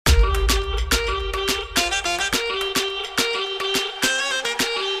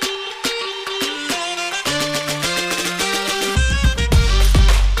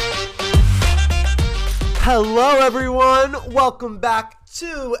Hello, everyone. Welcome back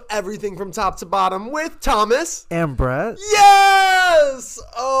to Everything from Top to Bottom with Thomas and Brett. Yes!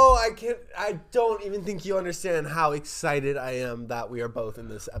 Oh, I don't even think you understand how excited I am that we are both in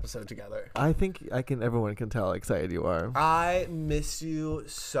this episode together. I think everyone can tell how excited you are. I miss you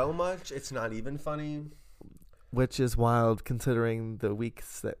so much. It's not even funny. Which is wild considering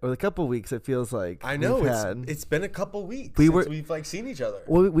the couple weeks it feels like I know it's been a couple weeks since we've seen each other.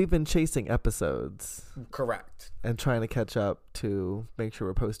 Well, we've been chasing episodes. Correct. And trying to catch up to make sure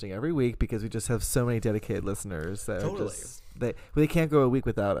we're posting every week because we just have so many dedicated listeners that totally. They can't go a week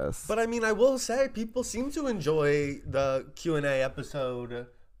without us. But I mean, I will say people seem to enjoy the Q&A episode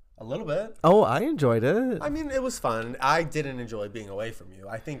a little bit. Oh, I enjoyed it. I mean, it was fun. I didn't enjoy being away from you.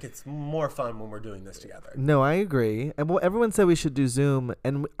 I think it's more fun when we're doing this together. No, I agree. And everyone said we should do Zoom,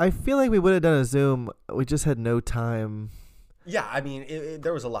 and I feel like we would have done a Zoom. We just had no time. Yeah, I mean,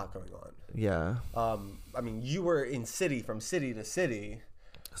 there was a lot going on. Yeah. I mean, you were in from city to city.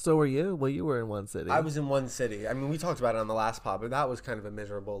 So were you? Well, you were in one city. I was in one city. I mean, we talked about it on the last pod, but that was kind of a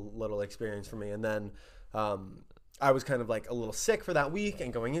miserable little experience for me. And then I was kind of like a little sick for that week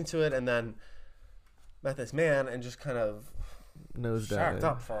and going into it, and then met this man and just kind of shacked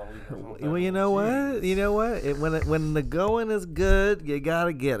up for a week or something. Well, you know what? You know what? When the going is good, you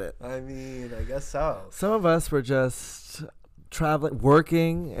gotta get it. I mean, I guess so. Some of us were just traveling,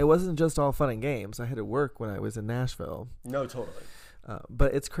 working. It wasn't just all fun and games. I had to work when I was in Nashville. No, totally.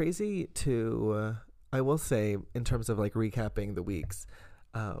 But it's crazy to, I will say, in terms of like recapping the weeks,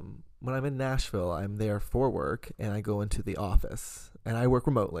 when I'm in Nashville, I'm there for work, and I go into the office, and I work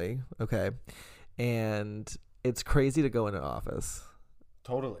remotely, okay? And it's crazy to go in an office.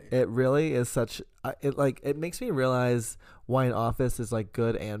 Totally. It really is such, it makes me realize why an office is like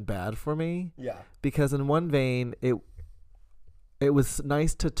good and bad for me. Yeah. Because in one vein, it was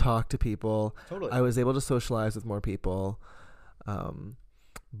nice to talk to people. Totally. I was able to socialize with more people.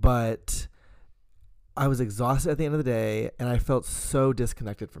 But I was exhausted at the end of the day, and I felt so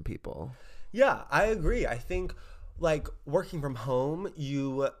disconnected from people. Yeah, I agree. I think like working from home,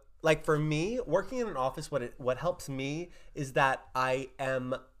 for me, working in an office, what helps me is that I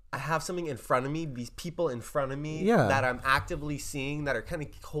have something in front of me, these people in front of me that I'm actively seeing that are kind of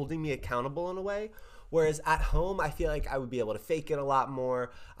holding me accountable in a way. Whereas at home, I feel like I would be able to fake it a lot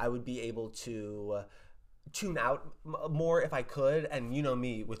more. I would be able to tune out more if I could, and you know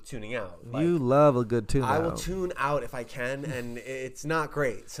me with tuning out. You love a good tune out. I will tune out if I can, and it's not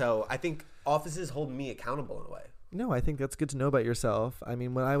great. So I think offices hold me accountable in a way. No, I think that's good to know about yourself. I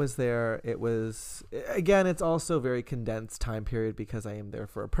mean, when I was there, it was, again, it's also a very condensed time period because I am there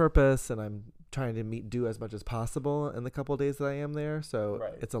for a purpose, and I'm trying to do as much as possible in the couple of days that I am there. So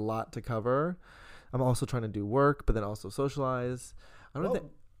It's a lot to cover. I'm also trying to do work, but then also socialize. What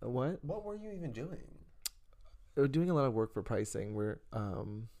were you even doing? We're doing a lot of work for pricing. We're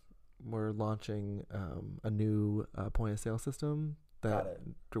launching a new point of sale system that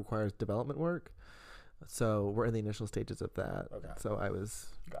requires development work. So we're in the initial stages of that. Okay. So I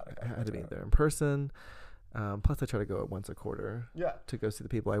had to be there in person. Plus I try to go once a quarter. Yeah. To go see the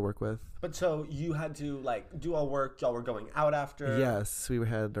people I work with. But so you had to do all work. Y'all were going out after. Yes, we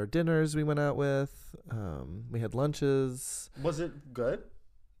had our dinners. We went out with. We had lunches. Was it good?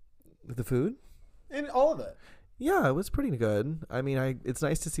 The food. And all of it. Yeah, it was pretty good. I mean, it's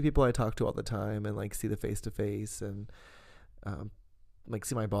nice to see people I talk to all the time and see the face to face and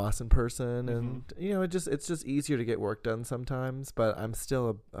see my boss in person, and it's just easier to get work done sometimes. But I'm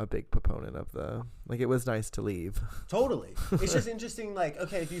still a big proponent of it was nice to leave. Totally, it's just interesting.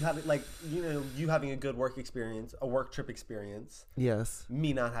 If you have you having a good work experience, a work trip experience. Yes.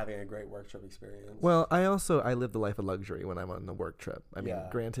 Me not having a great work trip experience. Well, I live the life of luxury when I'm on a work trip. I mean,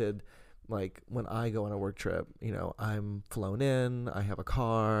 granted. When I go on a work trip, I'm flown in, I have a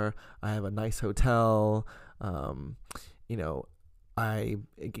car, I have a nice hotel, I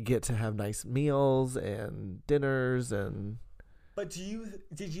get to have nice meals and dinners and... But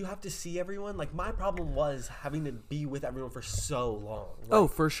did you have to see everyone? My problem was having to be with everyone for so long. Oh,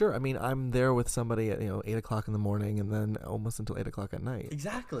 for sure. I mean, I'm there with somebody at 8 o'clock in the morning and then almost until 8 o'clock at night.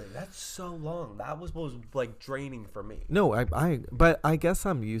 Exactly. That's so long. That was what was draining for me. No, but I guess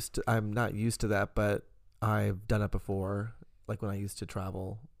I'm not used to that, but I've done it before. When I used to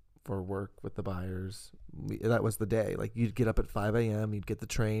travel for work with the buyers, that was the day. You'd get up at 5 a.m., you'd get the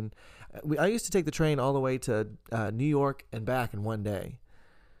train. I used to take the train all the way to New York and back in one day.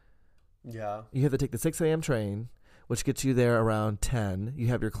 Yeah. You have to take the 6 a.m. train, which gets you there around 10. You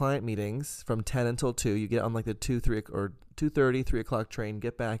have your client meetings from 10 until 2. You get on the 2:30, 3 o'clock train,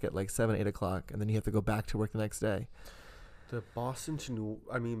 get back at 7, 8 o'clock, and then you have to go back to work the next day. The Boston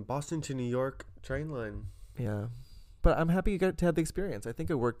to New York train line. Yeah. But I'm happy you got to have the experience. I think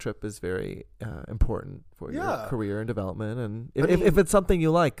a work trip is very important for your career and development. And if it's something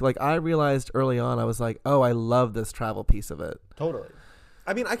you like I realized early on, I was like, oh, I love this travel piece of it. Totally.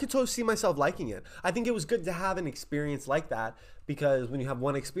 I mean, I could totally see myself liking it. I think it was good to have an experience like that, because when you have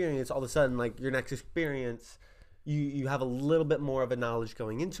one experience, all of a sudden, like your next experience, you have a little bit more of a knowledge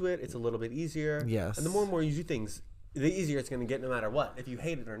going into it. It's a little bit easier. Yes. And the more you do things, the easier it's going to get no matter what. If you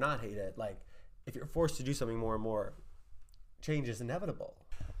hate it or not hate it, like if you're forced to do something more and more, change is inevitable.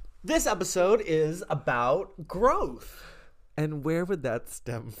 This episode is about growth. And where would that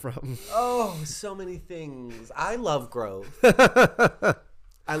stem from? Oh, so many things. I love growth.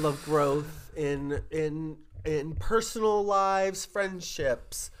 I love growth in personal lives,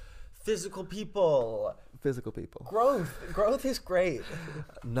 friendships, physical people. Growth is great.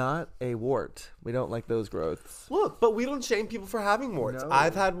 Not a wart. We don't like those growths. Look, but we don't shame people for having warts. No.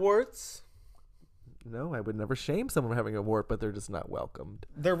 I've had warts. No, I would never shame someone for having a wart, but they're just not welcomed.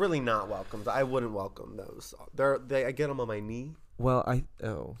 They're really not welcomed. I wouldn't welcome those. I get them on my knee. Well,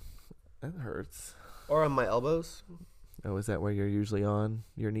 that hurts. Or on my elbows. Oh, is that where you're usually on?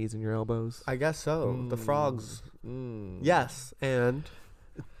 Your knees and your elbows? I guess so. The frogs. Yes, and...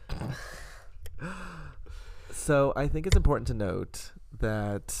 So I think it's important to note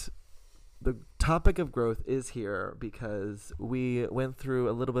that the topic of growth is here because we went through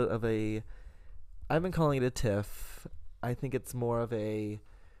a little bit of I've been calling it a tiff. I think it's more of a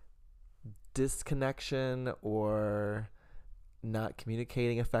disconnection or not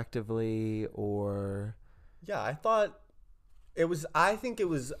communicating effectively or... Yeah, I think it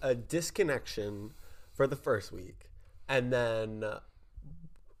was a disconnection for the first week and then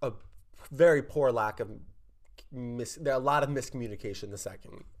a very poor lack of... there are a lot of miscommunication the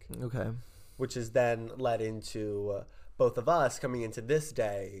second week. Okay. Which has then led into both of us coming into this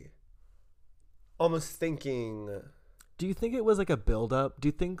day almost thinking... Do you think it was like a build-up? Do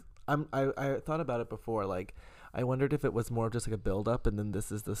you think... I thought about it before, like... I wondered if it was more of just like a build-up and then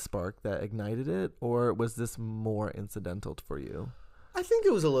this is the spark that ignited it, or was this more incidental for you? I think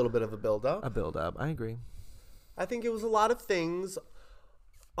it was a little bit of a build-up. A build-up, I agree. I think it was a lot of things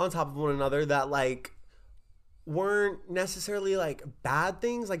on top of one another that like weren't necessarily like bad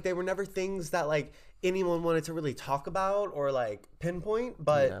things. Like they were never things that like anyone wanted to really talk about or like pinpoint,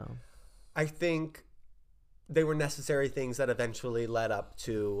 but yeah. I think they were necessary things that eventually led up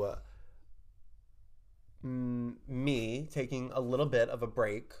to me taking a little bit of a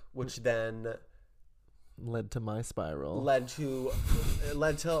break, which then led to my spiral. Led to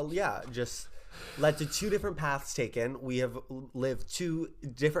two different paths taken. We have lived two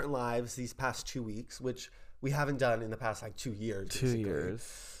different lives these past 2 weeks, which we haven't done in the past like 2 years. 2 years.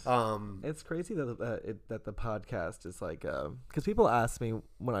 It's crazy that that the podcast is like, because people ask me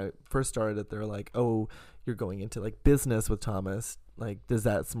when I first started it, they're like, "Oh, you're going into like business with Thomas. Like, is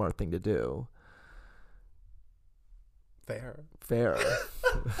that a smart thing to do?" Fair.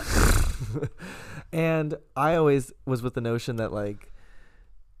 And I always was with the notion that like,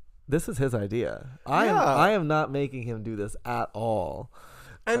 this is his idea. I am not making him do this at all.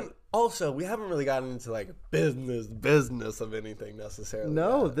 And also, we haven't really gotten into like business of anything necessarily.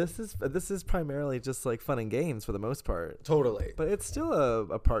 No, yet. this is primarily just like fun and games for the most part. Totally. But it's still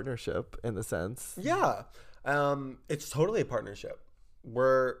a partnership in the sense. Yeah. It's totally a partnership.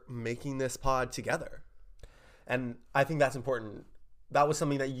 We're making this pod together. And I think that's important. That was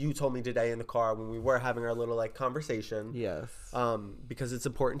something that you told me today in the car when we were having our little like conversation. Yes. Because it's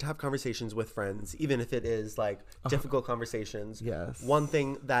important to have conversations with friends, even if it is like difficult conversations. Yes. One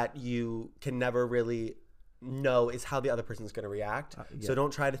thing that you can never really know is how the other person's going to react. Yeah. So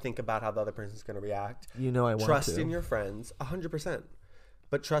don't try to think about how the other person's going to react. You know, I want to. Trust in your friends, 100%.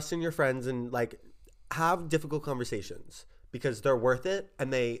 But trust in your friends and like have difficult conversations because they're worth it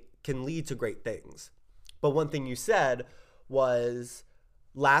and they can lead to great things. But one thing you said was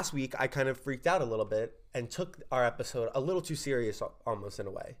last week I kind of freaked out a little bit and took our episode a little too serious almost in a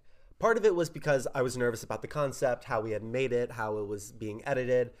way. Part of it was because I was nervous about the concept, how we had made it, how it was being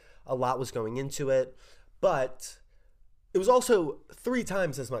edited. A lot was going into it. But it was also 3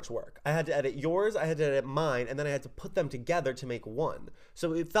 times as much work. I had to edit yours, I had to edit mine, and then I had to put them together to make one.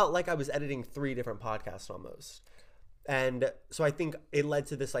 So it felt like I was editing 3 different podcasts almost. And so I think it led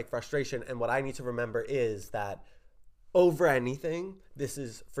to this like frustration. And what I need to remember is that over anything, this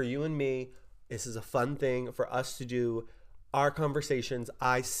is for you and me. This is a fun thing for us to do. Our conversations,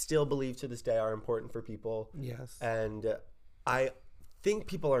 I still believe to this day, are important for people. Yes. And I think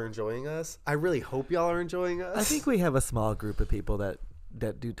people are enjoying us. I really hope y'all are enjoying us. I think we have a small group of people that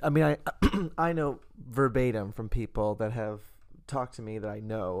do. I mean, I know verbatim from people that have talked to me that I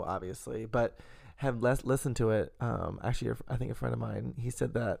know, obviously, but have listened to it, actually, I think a friend of mine, he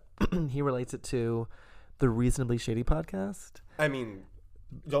said that he relates it to the Reasonably Shady podcast. I mean,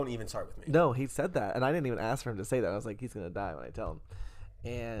 don't even start with me. No, he said that, and I didn't even ask for him to say that. I was like, he's gonna die when I tell him,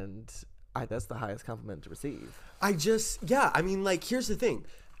 and that's the highest compliment to receive. I mean, like, here's the thing.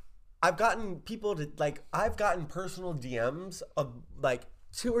 I've gotten personal DMs of like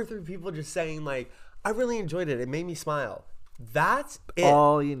 2 or 3 people just saying like, I really enjoyed it. It made me smile. That's it.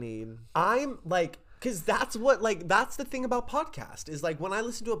 All you need. I'm like, because that's the thing about podcast is like when I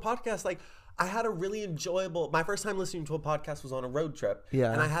listen to a podcast, like I had a really enjoyable, my first time listening to a podcast was on a road trip.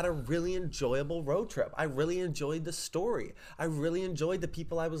 Yeah. And I had a really enjoyable road trip. I really enjoyed the story. I really enjoyed the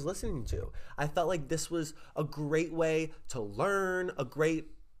people I was listening to. I felt like this was a great way to learn, a great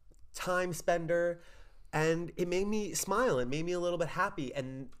time spender. And it made me smile. It made me a little bit happy.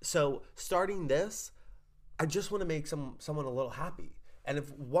 And so starting this, I just want to make someone a little happy. And if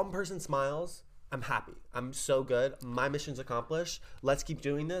one person smiles, I'm happy. I'm so good. My mission's accomplished. Let's keep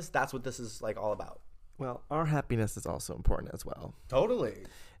doing this. That's what this is like all about. Well, our happiness is also important as well. Totally.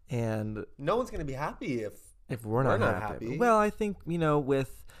 And no one's going to be happy if we're not happy. Well, I think,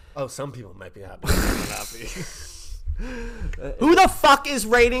 with... Oh, some people might be happy. I'm not happy. Who the fuck is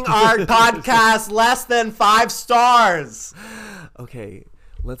rating our podcast less than 5 stars? Okay,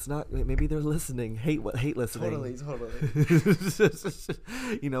 let's not. Maybe they're listening. Hate listening. Totally.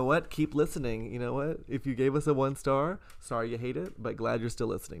 You know what? Keep listening. You know what? If you gave us a 1 star, sorry you hate it, but glad you're still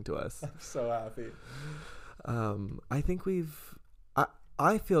listening to us. I'm so happy. I think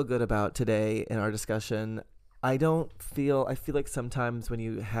I feel good about today in our discussion. I feel like sometimes when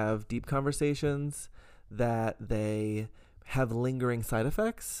you have deep conversations that they have lingering side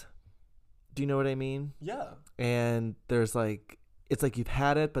effects. Do you know what I mean? Yeah. And there's like, it's like you've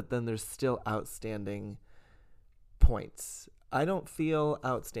had it, but then there's still outstanding points. I don't feel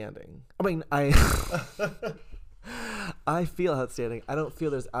outstanding. I mean, I feel outstanding. I don't feel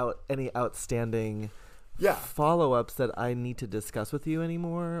there's any outstanding follow-ups that I need to discuss with you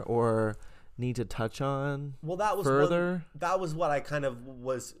anymore or need to touch on. Well, that was further. That was what I kind of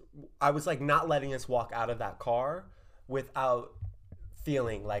was. I was like not letting us walk out of that car without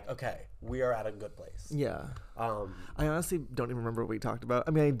feeling like, okay, we are at a good place. Yeah. I honestly don't even remember what we talked about.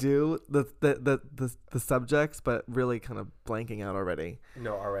 I mean, I do the subjects, but really kind of blanking out already.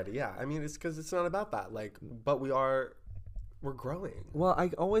 No, already, yeah. I mean, it's because it's not about that. Like, but we're growing. Well,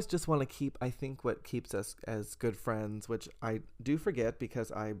 I always just want to keep, I think what keeps us as good friends, which I do forget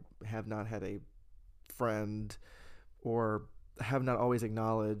because I have not had a friend or have not always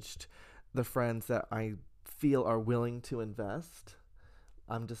acknowledged the friends that I feel are willing to invest.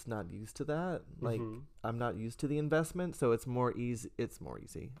 I'm just not used to that. Like, I'm not used to the investment, so it's more easy.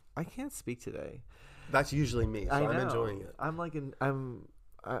 I can't speak today. That's usually me, so I'm enjoying it. I'm like, I'm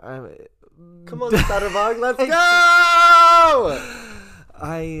come on, Stutterbug, let's go!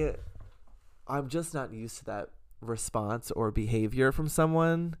 I'm just not used to that response or behavior from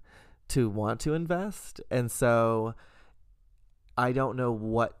someone to want to invest, and so I don't know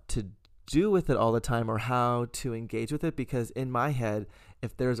what to do with it all the time or how to engage with it, because in my head,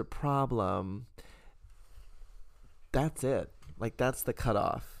 if there's a problem, that's it. Like, that's the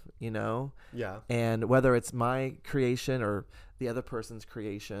cutoff, you know? Yeah. And whether it's my creation or the other person's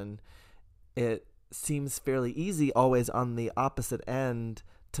creation, it seems fairly easy always on the opposite end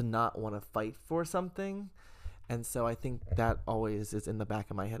to not want to fight for something. And so I think that always is in the back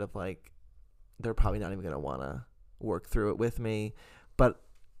of my head of like, they're probably not even going to want to work through it with me.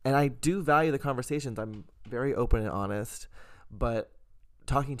 And I do value the conversations. I'm very open and honest, but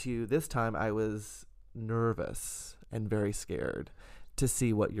talking to you this time, I was nervous and very scared to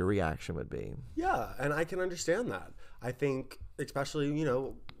see what your reaction would be. Yeah, and I can understand that. I think, especially,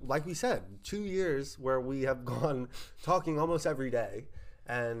 like we said, 2 years where we have gone talking almost every day,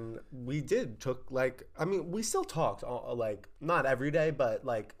 and we we still talked, like, not every day, but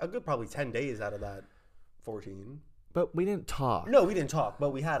like a good probably 10 days out of that 14. But we didn't talk. No, we didn't talk,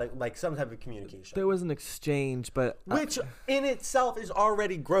 but we had some type of communication. There was an exchange, but... Which in itself is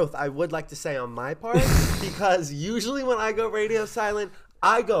already growth, I would like to say on my part, because usually when I go radio silent,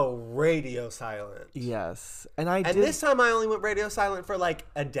 I go radio silent. Yes. And this time I only went radio silent for like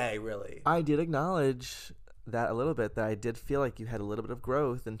a day, really. I did acknowledge that a little bit, that I did feel like you had a little bit of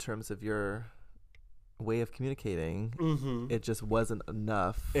growth in terms of your way of communicating. Mm-hmm. It just wasn't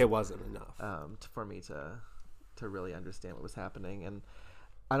enough. It wasn't enough. For me to really understand what was happening. And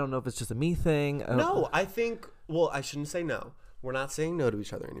I don't know if it's just a me thing. I think, well, I shouldn't say no. We're not saying no to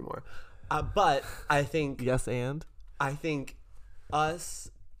each other anymore. But I think... Yes, and? I think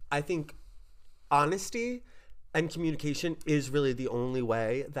honesty and communication is really the only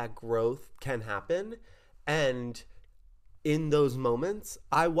way that growth can happen. And in those moments,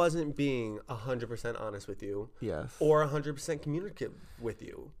 I wasn't being 100% honest with you. Yes. Or 100% communicative with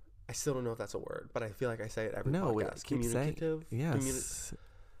you. I still don't know if that's a word, but I feel like I say it every podcast. Communicative. Yes.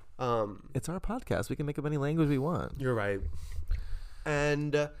 It's our podcast. We can make up any language we want. You're right.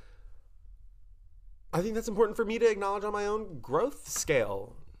 And I think that's important for me to acknowledge on my own growth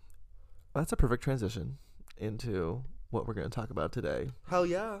scale. That's a perfect transition into what we're going to talk about today. Hell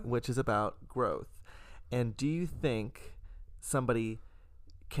yeah. Which is about growth. And do you think somebody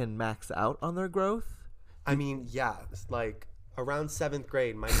can max out on their growth? I mean, yeah. It's like around 7th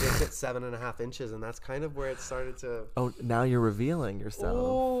grade, my dick hit 7.5 inches, and that's kind of where it started to... Oh, now you're revealing yourself.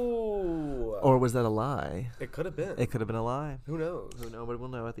 Ooh. Or was that a lie? It could have been. It could have been a lie. Who knows? Nobody will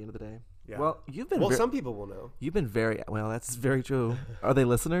know at the end of the day. Yeah. Well, you've been... Well, some people will know. You've been very... Well, that's very true. Are they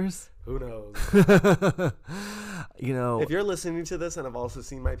listeners? Who knows? You know... If you're listening to this and have also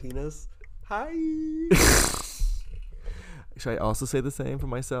seen my penis, hi! Should I also say the same for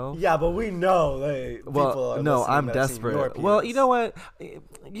myself? Yeah, but we know people are no, I'm that have seen your desperate. penis. Well, you know what?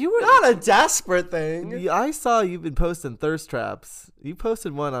 You were not a desperate thing. I saw you've been posting thirst traps. You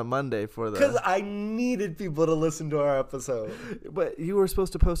posted one on Monday for the... Because I needed people to listen to our episode. But you were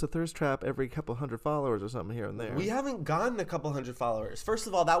supposed to post a thirst trap every couple hundred followers or something here and there. We haven't gotten a couple hundred followers. First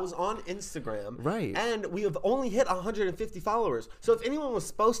of all, that was on Instagram. Right. And we have only hit 150 followers. So if anyone was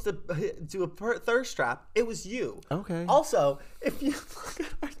supposed to do a thirst trap, it was you. Okay. Also, if you look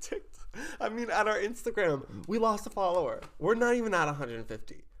at our at our Instagram, we lost a follower. We're not even at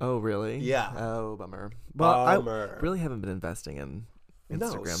 150. Oh, really? Yeah. Oh, bummer. Well, bummer. I really haven't been investing in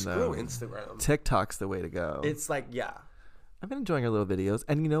Instagram, though. Screw Instagram. TikTok's the way to go. It's like, yeah. I've been enjoying our little videos.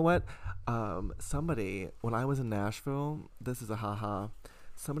 And you know what? Somebody, when I was in Nashville, this is a haha,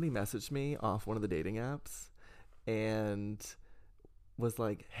 somebody messaged me off one of the dating apps and was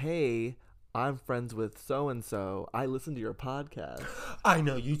like, hey, I'm friends with so-and-so. I listen to your podcast. I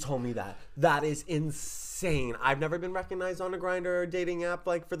know, you told me that. That is insane. I've never been recognized on a Grindr or dating app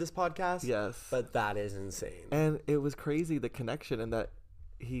like for this podcast. Yes. But that is insane. And it was crazy, the connection, and that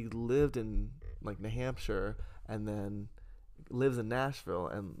he lived in like New Hampshire and then lives in Nashville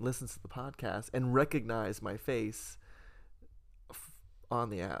and listens to the podcast and recognized my face on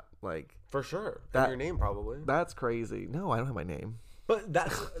the app. Like, for sure. And your name probably. That's crazy. No, I don't have my name. But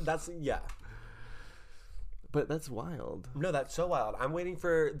that's yeah. But that's wild. No, that's so wild. I'm waiting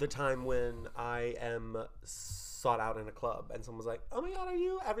for the time when I am sought out in a club and someone's like, oh my God, are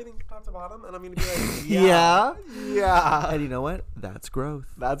you everything top to bottom? And I'm going to be like, yeah. Yeah. And you know what? That's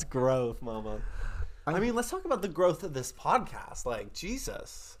growth. That's growth, mama. I mean, let's talk about the growth of this podcast. Like,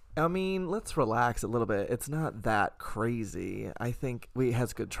 Jesus. I mean, let's relax a little bit. It's not that crazy. I think it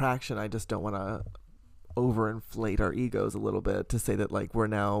has good traction. I just don't want to overinflate our egos a little bit to say that like we're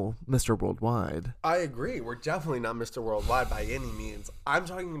now Mr. Worldwide. I agree. We're definitely not Mr. Worldwide by any means. I'm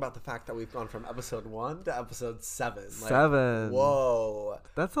talking about the fact that we've gone from episode 1 to episode 7. Like, 7. Whoa.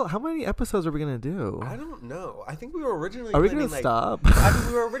 That's how many episodes are we gonna do? I don't know. I think we were originally. Are we gonna stop? I mean,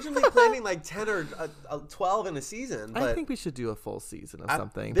 we were originally planning like 10 or 12 in a season. But I think we should do a full season of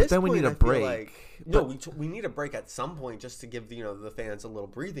something. But then we need a break. We need a break at some point just to give the fans a little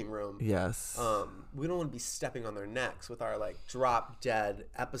breathing room. Yes. We don't want to be stepping on their necks with our like drop dead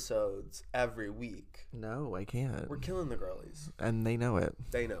episodes every week. No, I can't. We're killing the girlies. And they know it.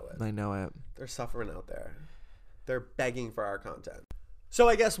 They know it. They know it. They're suffering out there. They're begging for our content. So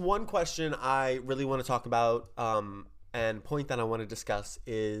I guess one question I really want to talk about and point that I want to discuss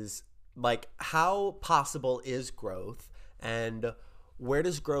is like how possible is growth and where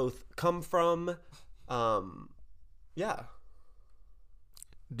does growth come from? Yeah.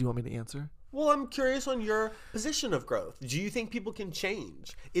 Do you want me to answer? Well, I'm curious on your position of growth. Do you think people can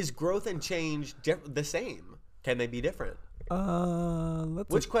change? Is growth and change the same? Can they be different?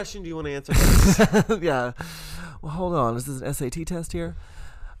 Which question do you want to answer first? Yeah. Well, hold on. This is an SAT test here.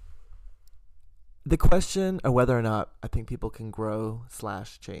 The question of whether or not I think people can grow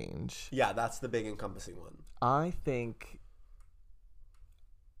 / change. Yeah, that's the big encompassing one. I think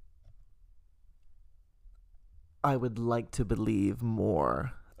I would like to believe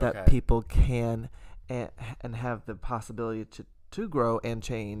more that people can and have the possibility to grow and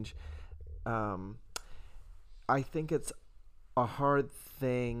change. I think it's a hard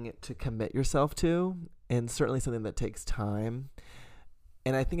thing to commit yourself to, and certainly something that takes time.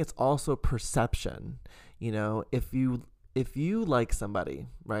 And I think it's also perception. You know, if you like somebody,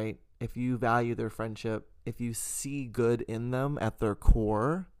 right? If you value their friendship, if you see good in them at their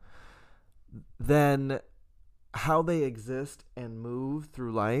core, then how they exist and move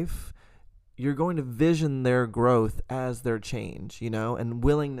through life, you're going to vision their growth as their change, and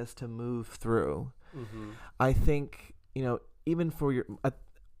willingness to move through. Mm-hmm. I think, even for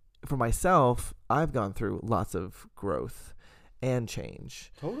myself, I've gone through lots of growth and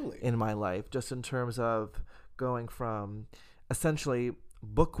change in my life, just in terms of going from essentially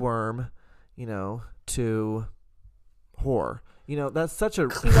bookworm, to whore. That's such a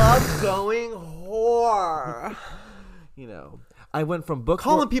club going whore. I went from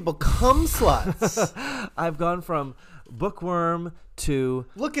bookworm. Calling people cum sluts. I've gone from bookworm to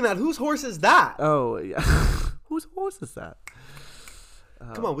looking at whose horse is that? Oh, yeah. Whose horse is that?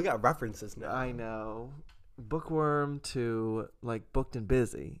 Come on, we got references now. I know. Bookworm to like booked and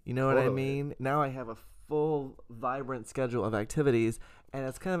busy. You know what I mean? Now I have a full, vibrant schedule of activities, and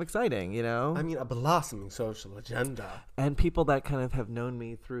it's kind of exciting, I mean, a blossoming social agenda. And people that kind of have known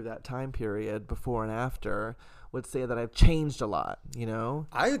me through that time period, before and after, would say that I've changed a lot,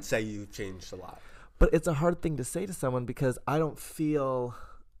 I would say you've changed a lot. But it's a hard thing to say to someone because I don't feel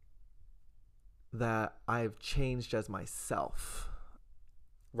that I've changed as myself.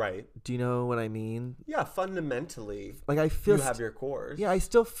 Right. Do you know what I mean? Yeah, fundamentally. Like I feel you have your cores. Yeah, I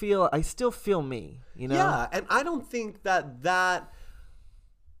still feel me, Yeah, and I don't think that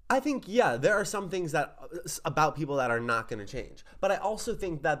I think there are some things that about people that are not going to change. But I also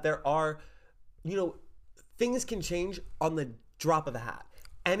think that there are things can change on the drop of a hat.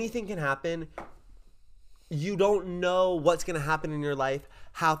 Anything can happen. You don't know what's going to happen in your life,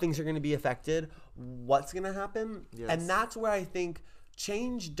 how things are going to be affected, what's going to happen. Yes. And that's where I think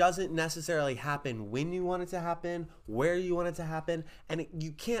change doesn't necessarily happen when you want it to happen, where you want it to happen, and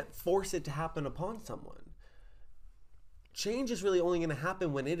you can't force it to happen upon someone. Change is really only going to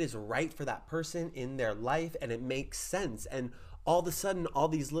happen when it is right for that person in their life and it makes sense. And all of a sudden, all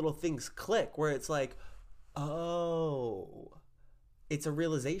these little things click where it's like, oh, it's a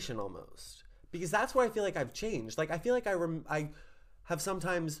realization almost. Because that's where I feel like I've changed. Like, I feel like I have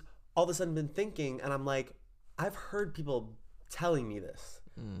sometimes all of a sudden been thinking, and I'm like, I've heard people telling me this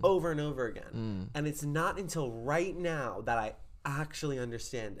over and over again. And it's not until right now that I actually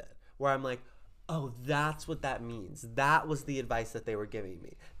understand it, where I'm like, oh, that's what that means. That was the advice that they were giving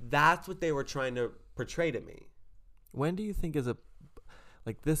me. That's what they were trying to portray to me. When do you think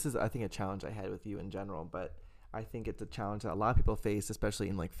this is, I think, a challenge I had with you in general, but I think it's a challenge that a lot of people face, especially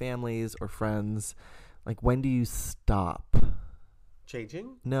in like families or friends. Like, when do you stop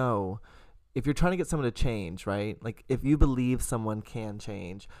changing? No. If you're trying to get someone to change, right? Like, if you believe someone can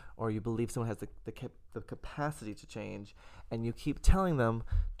change, or you believe someone has the capacity to change, and you keep telling them,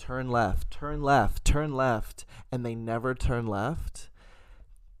 turn left, turn left, turn left, and they never turn left,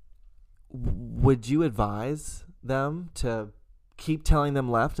 would you advise them to keep telling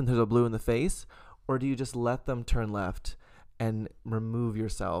them left until they're blue in the face? Or do you just let them turn left and remove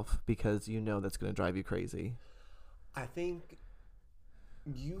yourself because that's going to drive you crazy? I think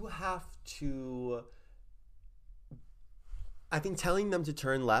you have to... I think telling them to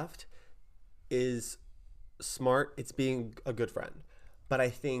turn left is smart. It's being a good friend. But I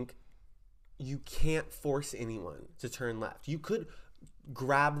think you can't force anyone to turn left. You could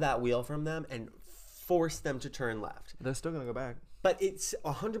grab that wheel from them and force them to turn left. They're still going to go back. But it's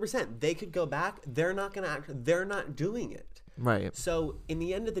 100%. They could go back. They're not going to act. They're not doing it. Right. So in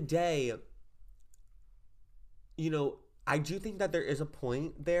the end of the day, I do think that there is a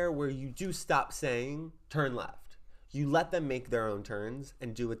point there where you do stop saying turn left. You let them make their own turns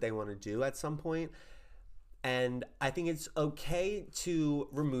and do what they want to do at some point. And I think it's okay to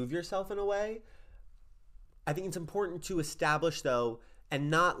remove yourself in a way. I think it's important to establish, though, and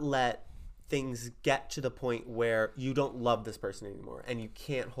not let things get to the point where you don't love this person anymore and you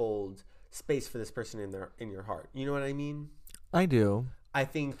can't hold space for this person in your heart. You know what I mean? I do. I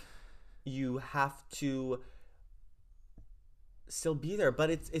think you have to still be there, but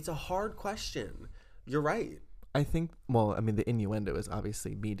it's a hard question. You're right. I think, the innuendo is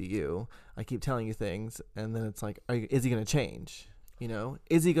obviously me to you. I keep telling you things, and then it's like, is he going to change?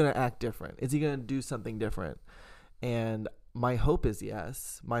 Is he going to act different? Is he going to do something different? And my hope is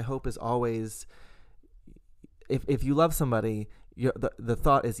yes. My hope is always, if you love somebody, the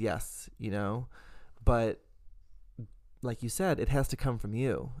thought is yes, But like you said, it has to come from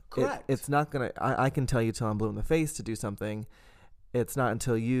you. Correct. It's not going to, I can tell you till I'm blue in the face to do something. It's not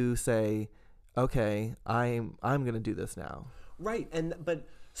until you say, okay, I'm going to do this now. Right. But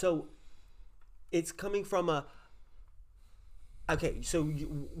so it's coming from okay, so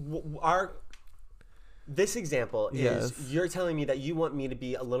this example is you're telling me that you want me to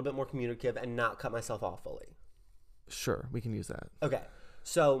be a little bit more communicative and not cut myself off fully. Sure, we can use that. Okay.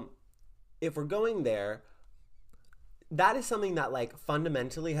 So if we're going there, that is something that like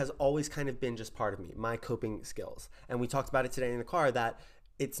fundamentally has always kind of been just part of me, my coping skills. And we talked about it today in the car that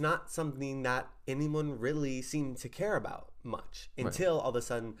it's not something that anyone really seemed to care about much until all of a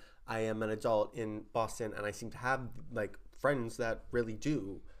sudden I am an adult in Boston and I seem to have like friends that really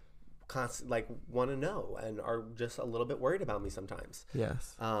do like want to know and are just a little bit worried about me sometimes.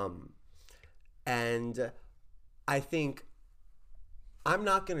 Yes. And I think I'm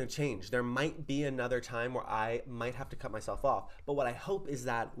not going to change. There might be another time where I might have to cut myself off. But what I hope is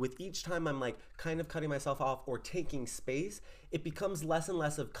that with each time I'm like kind of cutting myself off or taking space, it becomes less and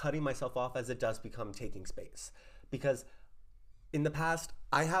less of cutting myself off as it does become taking space. Because in the past,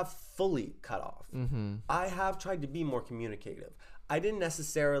 I have fully cut off. Mm-hmm. I have tried to be more communicative. I didn't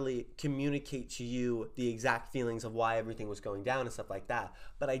necessarily communicate to you the exact feelings of why everything was going down and stuff like that.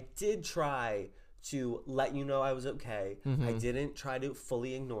 But I did try to let you know I was okay. Mm-hmm. I didn't try to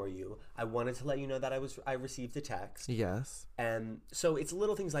fully ignore you. I wanted to let you know that I received the text. Yes. And so it's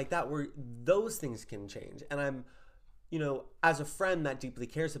little things like that where those things can change. And I'm, you know, as a friend that deeply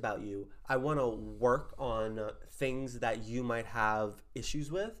cares about you, I want to work on things that you might have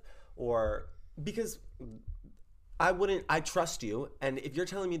issues with, or because I trust you, and if you're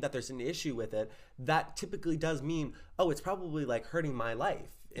telling me that there's an issue with it, that typically does mean, oh, it's probably like hurting my life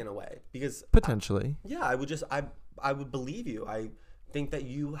in a way, because potentially, I would believe you. I think that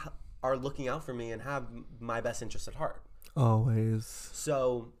you are looking out for me and have my best interest at heart. Always.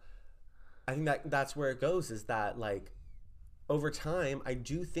 So I think that that's where it goes, is that like over time, I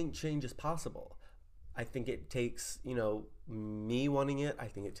do think change is possible. I think it takes, you know, me wanting it. I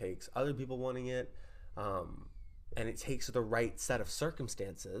think it takes other people wanting it. And it takes the right set of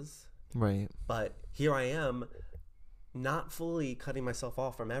circumstances. Right. But here I am, not fully cutting myself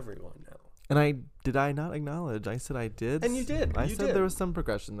off from everyone now. And did I not acknowledge? I said I did. And you did. I said there was some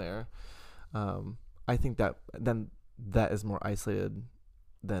progression there. I think that is more isolated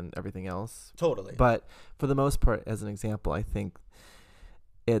than everything else. Totally. But for the most part, as an example, I think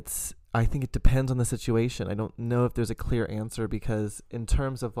it depends on the situation. I don't know if there's a clear answer, because in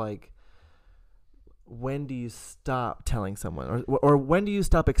terms of like, when do you stop telling someone, or when do you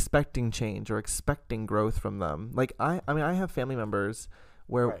stop expecting change or expecting growth from them? Like I mean, I have family members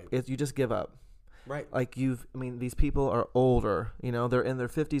where you just give up. Right. Like these people are older, you know, they're in their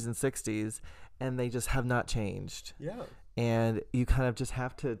 50s and 60s and they just have not changed. Yeah. And you kind of just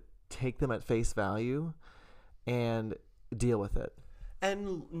have to take them at face value and deal with it.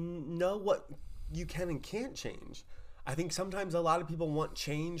 And know what you can and can't change. I think sometimes a lot of people want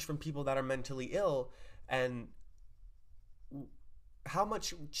change from people that are mentally ill, and how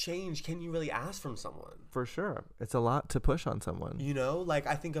much change can you really ask from someone? For sure. It's a lot to push on someone. You know, like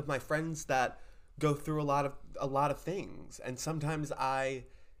I think of my friends that go through a lot of things, and sometimes I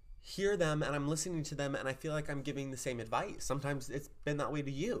hear them and I'm listening to them and I feel like I'm giving the same advice. Sometimes it's been that way to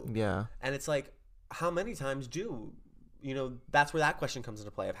you. Yeah. And it's like, how many times that's where that question comes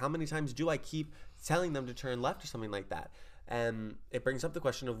into play, of how many times do I keep telling them to turn left or something like that? And it brings up the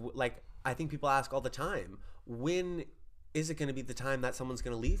question of, like, I think people ask all the time, when is it going to be the time that someone's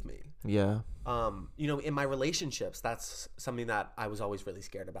going to leave me? Yeah. You know, in my relationships, that's something that I was always really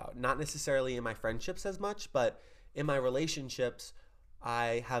scared about. Not necessarily in my friendships as much, but in my relationships,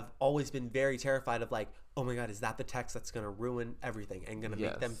 I have always been very terrified of like, oh my God, is that the text that's going to ruin everything and going to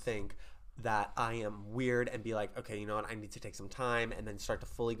make them think that I am weird and be like, okay, you know what, I need to take some time, and then start to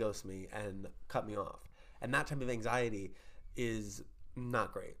fully ghost me and cut me off. And that type of anxiety is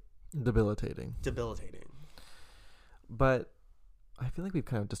not great. Debilitating. But I feel like we've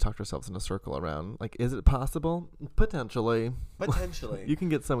kind of just talked ourselves in a circle around, like, is it possible? Potentially. You can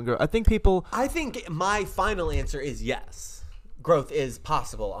get some growth. I think my final answer is yes. Growth is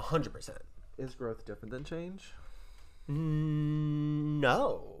possible 100%. Is growth different than change?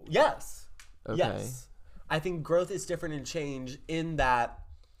 No. Yes. Okay. Yes. I think growth is different in change in that,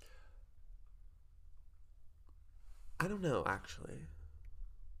 I don't know, actually.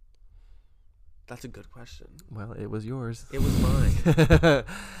 That's a good question. Well, it was yours. It was mine.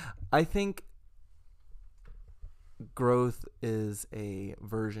 I think growth is a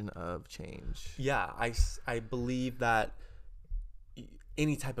version of change. Yeah, I believe that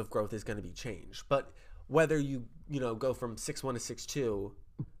any type of growth is going to be change. But whether you go from 6'1" to 6'2",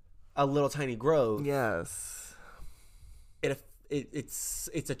 a little tiny growth. Yes. It's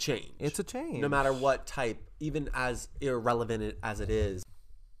a change. It's a change. No matter what type, even as irrelevant as it is.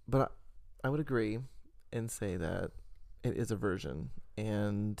 But I would agree and say that it is a version.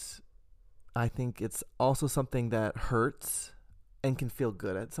 And I think it's also something that hurts and can feel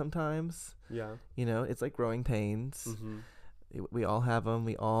good at sometimes. Yeah. You know, it's like growing pains. Mm-hmm. We all have them.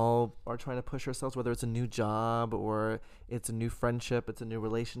 We all are trying to push ourselves, whether it's a new job or it's a new friendship, it's a new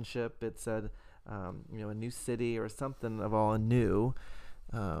relationship, it's a a new city or something of all new.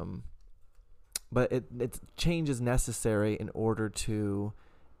 But it's change is necessary in order to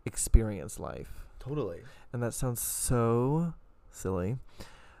experience life. Totally. And that sounds so silly,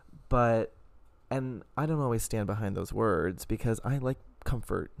 and I don't always stand behind those words because I like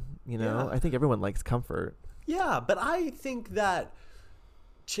comfort. Yeah. I think everyone likes comfort. Yeah, but I think that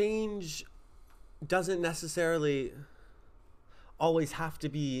change doesn't necessarily always have to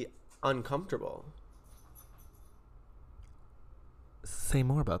be uncomfortable. Say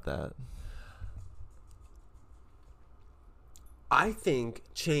more about that. I think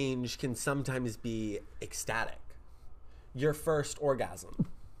change can sometimes be ecstatic. Your first orgasm.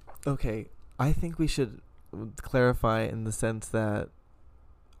 Okay, I think we should clarify in the sense that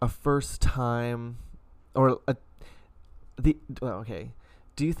a first time do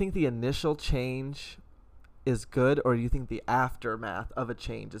you think the initial change is good, or do you think the aftermath of a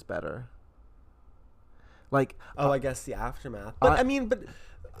change is better? Like, I guess the aftermath. But I mean,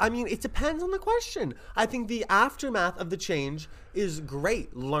 it depends on the question. I think the aftermath of the change is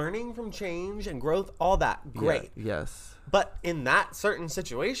great. Learning from change and growth, all that, great. Yeah, yes. But in that certain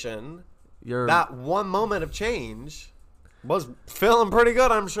situation, that one moment of change was feeling pretty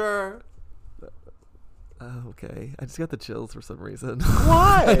good, I'm sure. Okay. I just got the chills for some reason.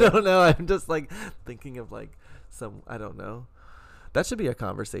 Why? I don't know. I'm just like thinking of like I don't know. That should be a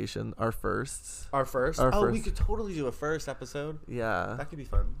conversation. Our firsts. Our first? We could totally do a first episode. Yeah. That could be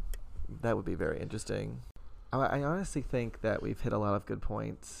fun. That would be very interesting. I honestly think that we've hit a lot of good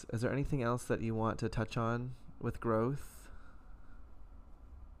points. Is there anything else that you want to touch on with growth?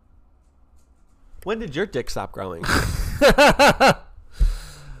 When did your dick stop growing?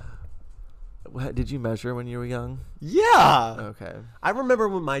 What, did you measure when you were young? Yeah. Okay. I remember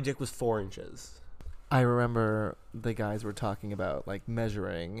when my dick was 4 inches. I remember the guys were talking about like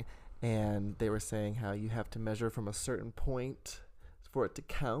measuring, and they were saying how you have to measure from a certain point for it to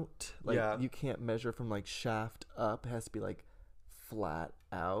count. Like you can't measure from like shaft up. It has to be like flat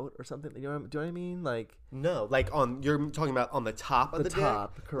out or something. Do you know what I mean? Like no, like you're talking about on the top of the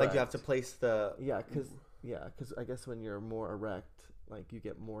top, dick? correct. Like you have to place the because I guess when you're more erect, like you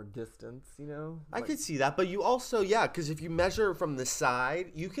get more distance, I could see that, but you also because if you measure from the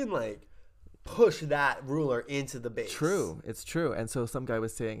side, you can like push that ruler into the base. True, it's true. And so some guy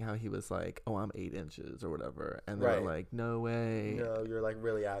was saying how he was like, "Oh, I'm 8 inches or whatever," and they were like, "No way." No, you're like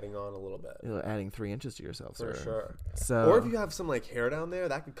really adding on a little bit. Adding 3 inches to yourself, for sir. sure. So, or if you have some like hair down there,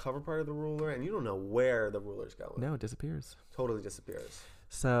 that could cover part of the ruler, and you don't know where the ruler's going. No, it disappears. Totally disappears.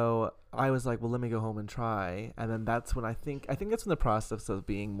 So I was like, well, let me go home and try. And then that's when I think that's when the process of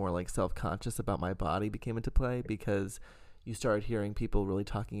being more like self-conscious about my body became into play, because you started hearing people really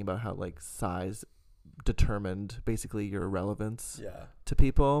talking about how like size determined basically your relevance to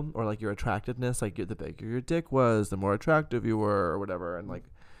people, or like your attractiveness. Like the bigger your dick was, the more attractive you were, or whatever. And like,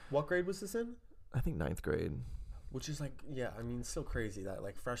 what grade was this in? I think 9th grade. Which is like, I mean, it's still crazy that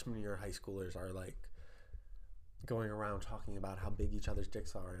like freshman year high schoolers are like going around talking about how big each other's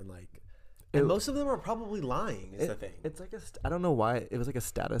dicks are, and like, and most of them are probably lying. Is the thing. It's like I don't know why it was like a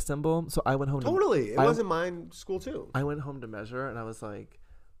status symbol. So I went home. It was in my school too. I went home to measure, and I was like,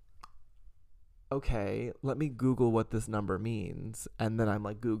 okay, let me Google what this number means. And then I'm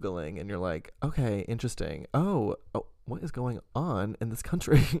like Googling, and you're like, okay, interesting. Oh, what is going on in this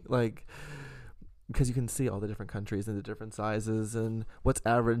country? Like, because you can see all the different countries and the different sizes and what's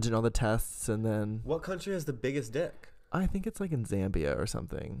average and all the tests. And then what country has the biggest dick? I think it's like in Zambia or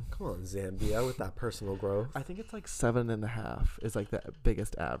something. Come on, Zambia, with that personal growth. I think it's like 7.5 is like the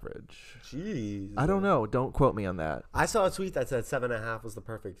biggest average. Jeez. I don't know. Don't quote me on that. I saw a tweet that said 7.5 was the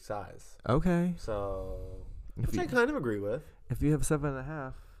perfect size. Okay. So, which I kind of agree with. If you have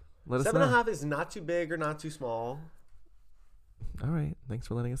 7.5, let us know. 7.5 is not too big or not too small. All right. Thanks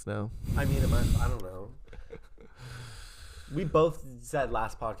for letting us know. I mean, I don't know. We both said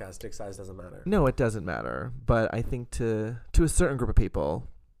last podcast, dick size doesn't matter. No, it doesn't matter. But I think to a certain group of people,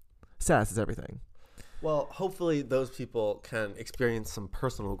 sass is everything. Well, hopefully those people can experience some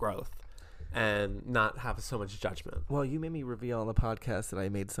personal growth and not have so much judgment. Well, you made me reveal on the podcast that I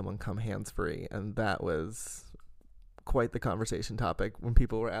made someone come hands-free, and that was quite the conversation topic when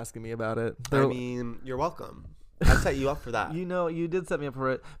people were asking me about it. I mean, you're welcome. I set you up for that. You did set me up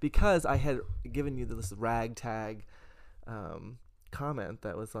for it because I had given you this ragtag comment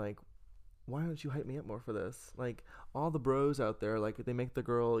that was like, why don't you hype me up more for this? Like, all the bros out there, like, they make the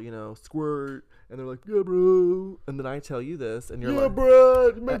girl, squirt, and they're like, yeah, bro. And then I tell you this, and you're like,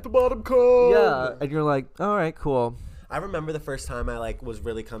 bro, you make the bottom come. Yeah, and you're like, all right, cool. I remember the first time I like was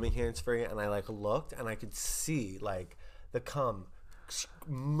really coming hands-free, and I like looked and I could see like the cum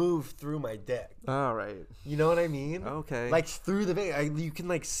move through my dick. All right. You know what I mean? Okay. Like through the vein. You can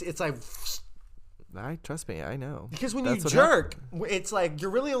like it's like Trust me, I know. because when you jerk, it's like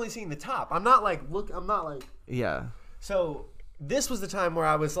you're really only seeing the top. I'm not like Yeah. So this was the time where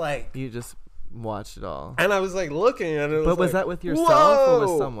I was like, You just watched it all. and I was like looking at it. But was that with yourself or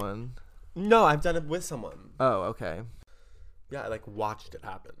with someone? No, I've done it with someone. Oh, okay. Yeah, I like watched it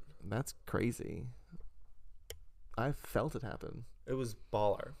happen. That's crazy. I felt it happen. It was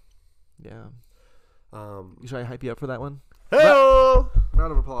baller. Yeah. Should I hype you up for that one? Hey-o!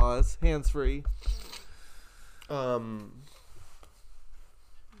 Round of applause. Hands free. Do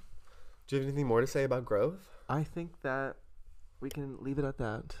you have anything more to say about growth? I think that we can leave it at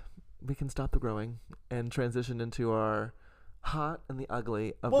that. We can stop the growing and transition into our hot and the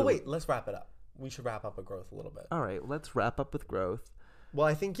ugly of wait, let's wrap it up. We should wrap up with growth a little bit. All right, let's wrap up with growth. Well,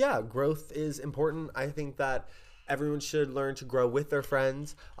 I think, yeah, growth is important. I think that everyone should learn to grow with their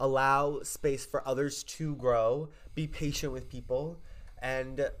friends, allow space for others to grow, be patient with people,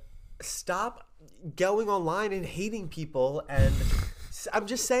 and stop going online and hating people. And I'm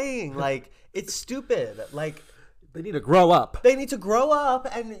just saying, like, it's stupid. Like, they need to grow up. They need to grow up,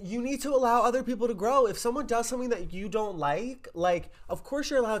 and you need to allow other people to grow. If someone does something that you don't like, of course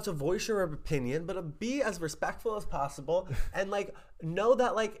you're allowed to voice your opinion, but be as respectful as possible, and, like, know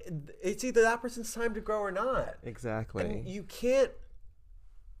that, like, it's either that person's time to grow or not. Exactly. And you can't,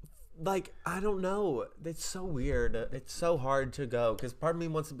 like, I don't know. It's so weird. It's so hard to go, because part of me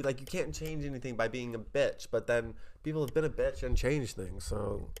wants to be like, you can't change anything by being a bitch, but then people have been a bitch and changed things,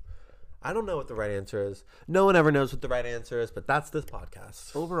 so I don't know what the right answer is. No one ever knows what the right answer is, but that's this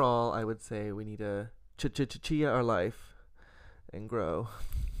podcast. Overall, I would say we need to chia our life and grow.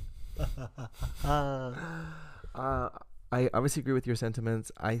 I obviously agree with your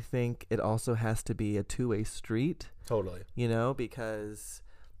sentiments. I think it also has to be a two-way street. Totally. You know, because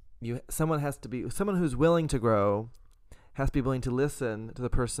someone who's willing to grow has to be willing to listen to the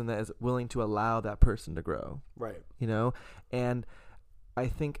person that is willing to allow that person to grow. Right. You know, and I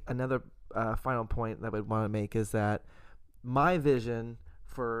think another final point that I would want to make is that my vision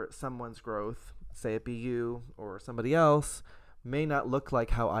for someone's growth, say it be you or somebody else, may not look like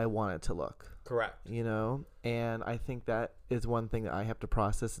how I want it to look. Correct. You know, and I think that is one thing that I have to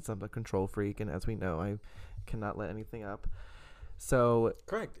process since I'm a control freak, and as we know, I cannot let anything up. So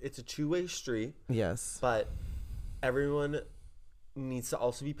correct. It's a two-way street. Yes. But everyone needs to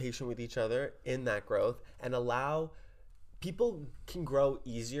also be patient with each other in that growth and allow people can grow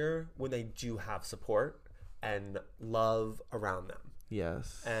easier when they do have support and love around them.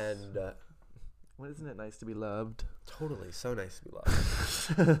 Yes. And isn't it nice to be loved? Totally. So nice to be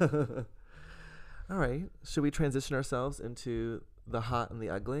loved. All right. Should we transition ourselves into the hot and the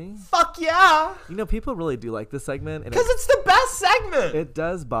ugly? Fuck yeah! You know, people really do like this segment. Because it's the best segment! It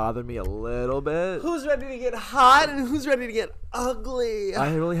does bother me a little bit. Who's ready to get hot and who's ready to get ugly?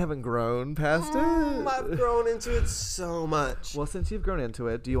 I really haven't grown past it. I've grown into it so much. Well, since you've grown into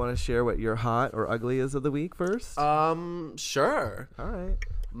it, do you want to share what your hot or ugly is of the week first? Sure. All right.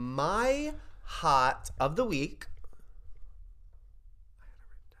 My hot of the week.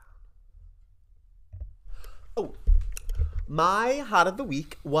 My hot of the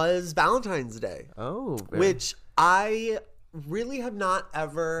week was Valentine's Day. Oh. Which I really have not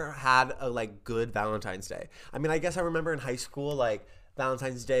ever had a, like, good Valentine's Day. I mean, I guess I remember in high school, like,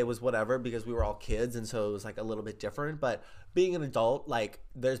 Valentine's Day was whatever because we were all kids, and so it was, like, a little bit different. But being an adult, like,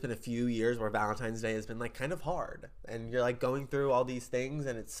 there's been a few years where Valentine's Day has been, like, kind of hard. And you're, like, going through all these things,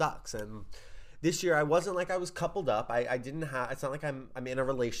 and it sucks. And this year, I wasn't like I was coupled up. I didn't have. It's not like I'm in a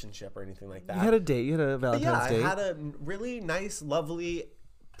relationship or anything like that. You had a date. You had a Valentine's date. I had a really nice, lovely,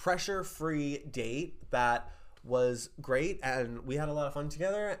 pressure-free date that was great, and we had a lot of fun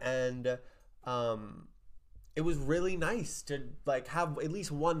together. And it was really nice to, like, have at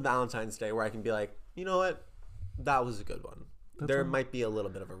least one Valentine's Day where I can be like, you know what, that was a good one. There might be a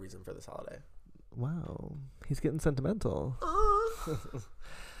little bit of a reason for this holiday. Wow, he's getting sentimental.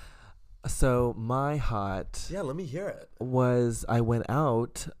 So my hot, yeah, let me hear it. Was I went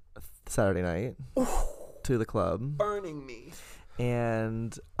out Saturday night to the club, burning me,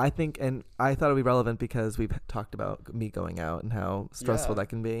 and I thought it'd be relevant because we've talked about me going out and how stressful that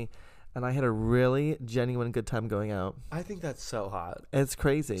can be, and I had a really genuine good time going out. I think that's so hot. It's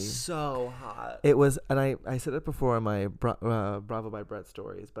crazy, so hot. It was, and I said it before on my Bravo by Brett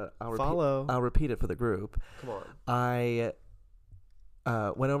stories, but I'll repeat it for the group. Come on, I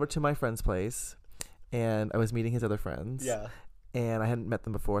went over to my friend's place, and I was meeting his other friends. Yeah. And I hadn't met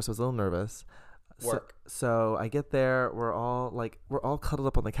them before, so I was a little nervous. Work. So I get there. We're all cuddled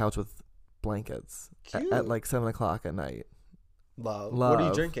up on the couch with blankets at like 7:00 at night. Love. What are you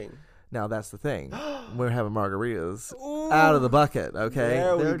Love. drinking? Now that's the thing. We're having margaritas out of the bucket. Okay,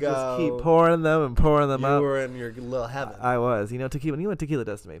 There we They're go. just keep pouring them and pouring them You up. were in your little heaven. I was. Tequila. You know what tequila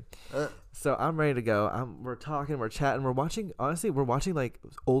does to me. Uh. So I'm ready to go. We're talking. We're chatting. We're watching. Honestly, we're watching like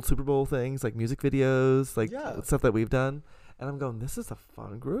old Super Bowl things, like music videos, like stuff that we've done. And I'm going, this is a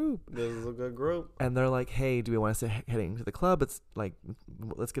fun group. This is a good group. And they're like, hey, do we want to start heading to the club? It's like,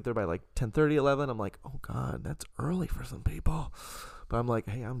 let's get there by like 10:30, 11. I'm like, oh God, that's early for some people. But I'm like,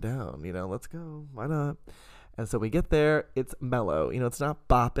 hey, I'm down. Let's go. Why not? And so we get there. It's mellow. It's not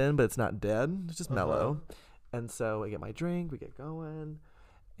bopping, but it's not dead. It's just mellow. And so I get my drink. We get going.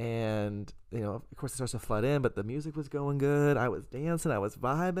 And, of course it starts to flood in, but the music was going good. I was dancing. I was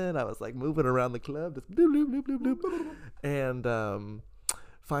vibing. I was like moving around the club. Just bloop, bloop, bloop, bloop, bloop. And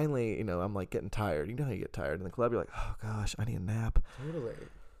finally, I'm like getting tired. You know how you get tired in the club? You're like, oh gosh, I need a nap. Totally.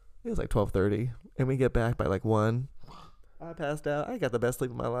 It was like 12:30, and we get back by like 1. I passed out. I got the best sleep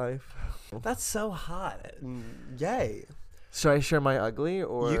of my life. That's so hot. Yay. Should I share my ugly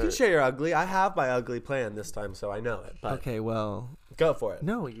or? You can share your ugly. I have my ugly plan this time, so I know it. But okay, well. Go for it.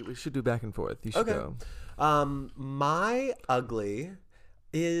 No, we should do back and forth. You should go. My ugly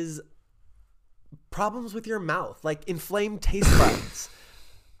is problems with your mouth, like inflamed taste buds.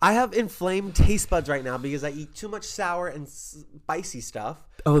 I have inflamed taste buds right now because I eat too much sour and spicy stuff.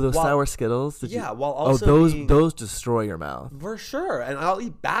 Oh, those sour Skittles? While also those destroy your mouth. For sure. And I'll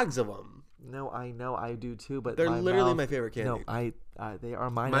eat bags of them. No, I know. I do too, but they're literally my favorite candy. No, they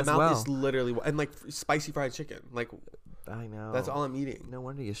are mine as well. My mouth is literally... And like spicy fried chicken. Like... I know. That's all I'm eating. No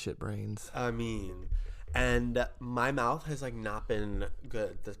wonder you shit brains. I mean... And my mouth has like not been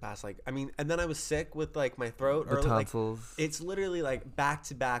good this past and then I was sick with like my throat the tonsils. It's literally like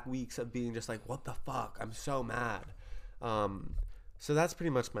back-to-back weeks of being just like, what the fuck? I'm so mad. So that's pretty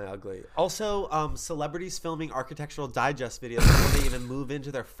much my ugly. Also, celebrities filming Architectural Digest videos before they even move into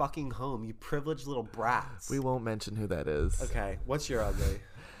their fucking home. You privileged little brats. We won't mention who that is. Okay, what's your ugly?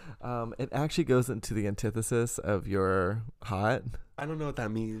 It actually goes into the antithesis of your hot. I don't know what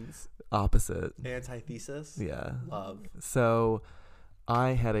that means. Opposite. Antithesis? Yeah. Love. So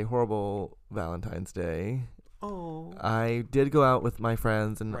I had a horrible Valentine's Day. Oh. I did go out with my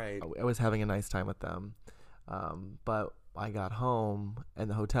friends and right. I was having a nice time with them. But I got home in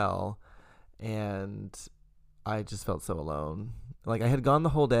the hotel and I just felt so alone. Like I had gone the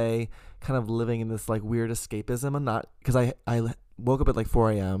whole day kind of living in this like weird escapism and not because I woke up at like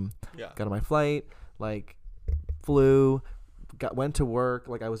 4 a.m. Yeah. Got on my flight, like flew, went to work.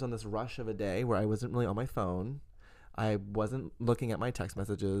 Like I was on this rush of a day where I wasn't really on my phone. I wasn't looking at my text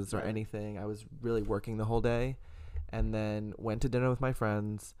messages or anything. I was really working the whole day, and then went to dinner with my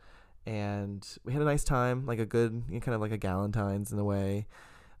friends, and we had a nice time, like a good, kind of like a Galentine's in a way.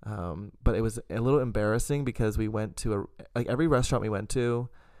 But it was a little embarrassing because we went to every restaurant we went to,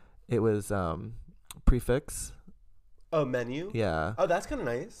 it was prefix. Oh, menu? Yeah. Oh, that's kind of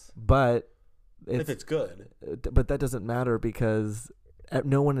nice. But if it's good. But that doesn't matter because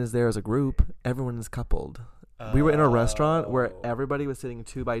no one is there as a group. Everyone is coupled. We were in a restaurant where everybody was sitting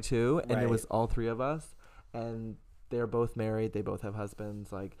 2 by 2, and it was all 3 of us, and they're both married. They both have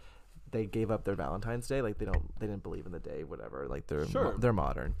husbands. Like they gave up their Valentine's Day. Like they didn't believe in the day, whatever. Like they're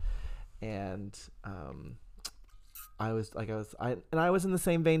modern, and I was in the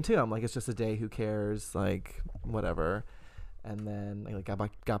same vein too. I'm like, it's just a day. Who cares? Like whatever. And then I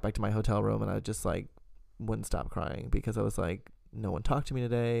got back to my hotel room, and I just like wouldn't stop crying because I was like, no one talked to me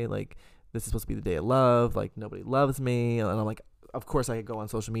today. Like this is supposed to be the day of love. Like nobody loves me. And I'm like, of course I could go on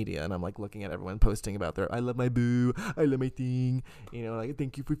social media and I'm like looking at everyone posting about their, I love my boo. I love my thing. Like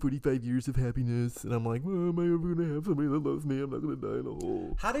thank you for 45 years of happiness. And I'm like, well, am I ever going to have somebody that loves me? I'm not going to die in a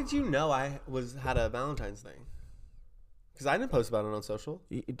hole. How did you know I had a Valentine's thing? Because I didn't post about it on social.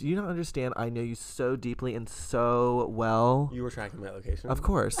 Do you not understand? I know you so deeply and so well. You were tracking my location? Of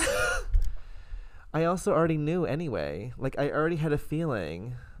course. I also already knew anyway. Like I already had a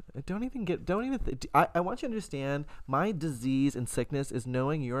feeling. I want you to understand my disease and sickness is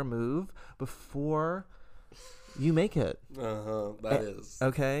knowing your move before you make it. That is.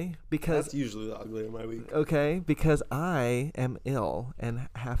 Okay? Because that's usually the ugly of my week. Okay? Because I am ill and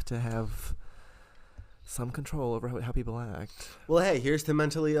have to have some control over how people act. Well, hey, here's to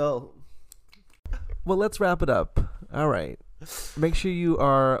mentally ill. Well, let's wrap it up. All right. Make sure you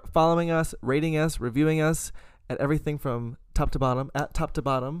are following us, rating us, reviewing us at everything from top to bottom, at top to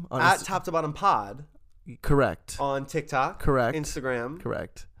bottom. Top to bottom pod. Correct. On TikTok. Correct. Instagram.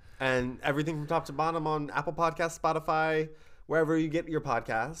 Correct. And everything from top to bottom on Apple Podcasts, Spotify, wherever you get your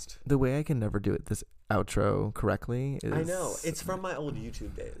podcast. The way I can never do it this outro correctly is... I know. It's from my old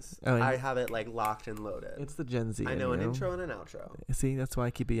YouTube days. Oh, I have it like locked and loaded. It's the Gen Z. I know, an intro and an outro. See, that's why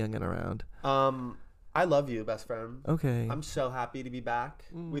I keep it young and around. I love you, best friend. Okay. I'm so happy to be back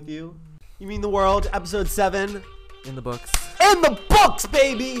with you. You Mean the World, episode 7. In the books. In the books,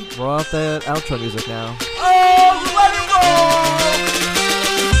 baby! Roll out that outro music now. Oh!